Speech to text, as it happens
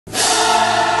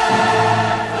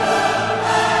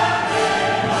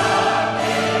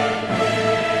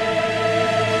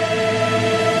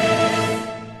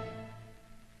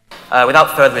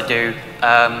Without further ado,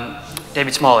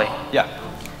 David Smalley. Yeah.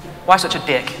 Why such a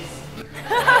dick?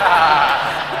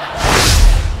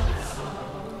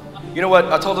 You know what?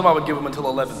 I told him I would give him until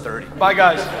 11:30. Bye,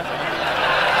 guys.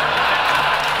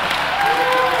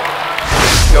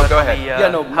 Go ahead.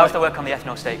 How's the work on the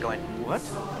ethno state going? What?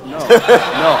 No.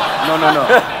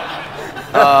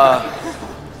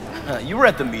 No. You were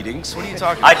at the meetings. What are you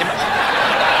talking about?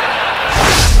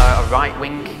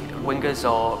 Wingers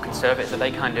or conservatives, are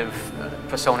they kind of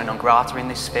persona non grata in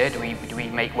this sphere? Do we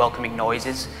make welcoming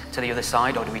noises to the other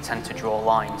side, or do we tend to draw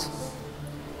lines?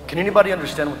 Can anybody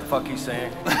understand what the fuck he's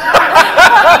saying?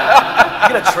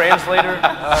 Get a translator.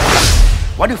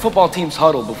 Why do football teams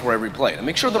huddle before every play? To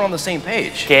make sure they're on the same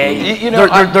page. Gay. They're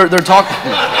talking. They're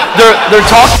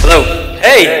talking. Hello.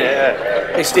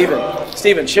 Hey. Hey,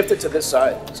 Steven, shift it to this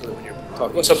side so that when you're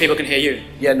talking. Well, so people can hear you.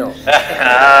 Yeah, no.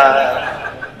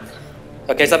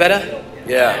 Okay, is that better?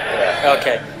 Yeah.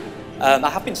 Okay. I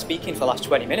have been speaking for the last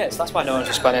 20 minutes. That's why no one's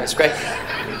responding. It's great.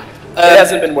 It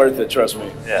hasn't been worth it, trust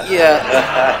me. Yeah.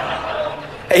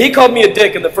 Hey, he called me a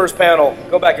dick in the first panel.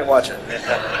 Go back and watch it.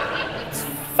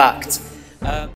 Fact.